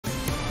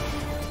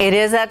It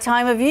is that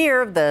time of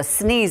year, the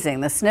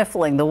sneezing, the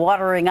sniffling, the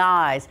watering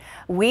eyes.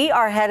 We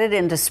are headed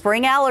into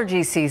spring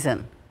allergy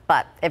season.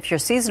 But if your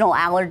seasonal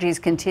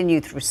allergies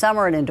continue through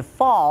summer and into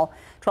fall,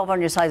 12 on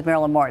your side's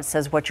Marilyn Moritz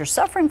says what you're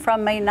suffering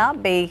from may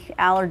not be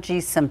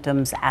allergy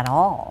symptoms at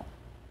all.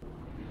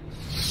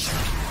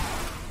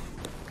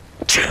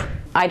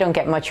 I don't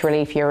get much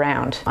relief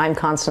year-round. I'm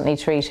constantly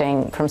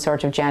treating from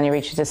sort of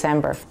January to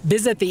December.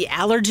 Visit the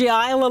allergy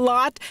aisle a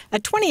lot? A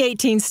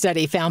 2018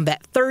 study found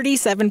that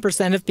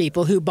 37% of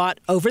people who bought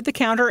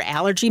over-the-counter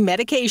allergy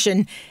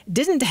medication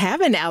didn't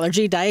have an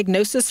allergy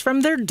diagnosis from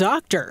their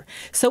doctor.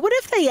 So what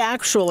if they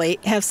actually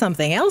have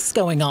something else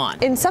going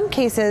on? In some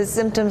cases,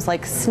 symptoms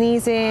like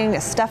sneezing,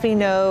 a stuffy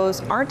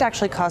nose aren't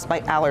actually caused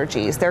by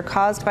allergies. They're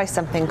caused by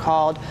something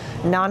called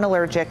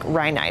non-allergic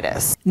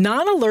rhinitis.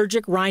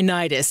 Non-allergic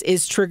rhinitis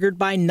is triggered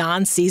by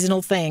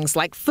non-seasonal things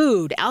like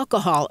food,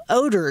 alcohol,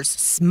 odors,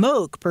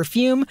 smoke,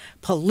 perfume,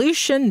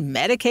 pollution,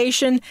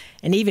 medication,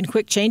 and even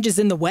quick changes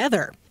in the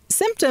weather.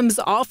 Symptoms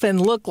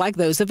often look like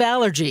those of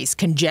allergies: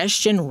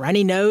 congestion,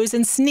 runny nose,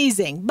 and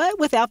sneezing, but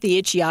without the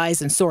itchy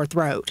eyes and sore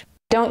throat.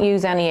 Don't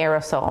use any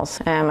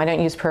aerosols. I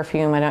don't use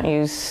perfume. I don't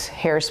use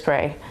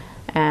hairspray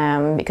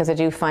because I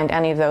do find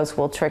any of those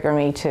will trigger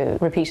me to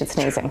repeated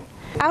sneezing.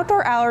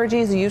 Outdoor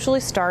allergies usually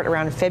start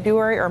around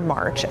February or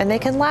March, and they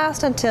can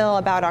last until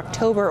about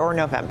October or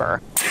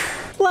November.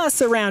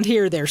 Plus, around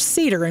here, there's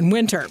cedar in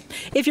winter.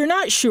 If you're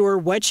not sure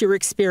what you're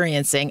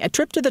experiencing, a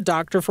trip to the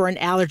doctor for an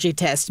allergy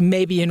test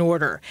may be in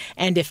order.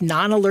 And if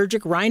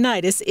non-allergic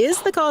rhinitis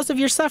is the cause of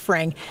your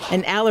suffering,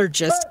 an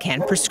allergist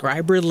can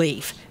prescribe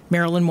relief.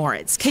 Marilyn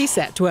Moritz,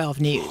 KSAT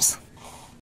 12 News.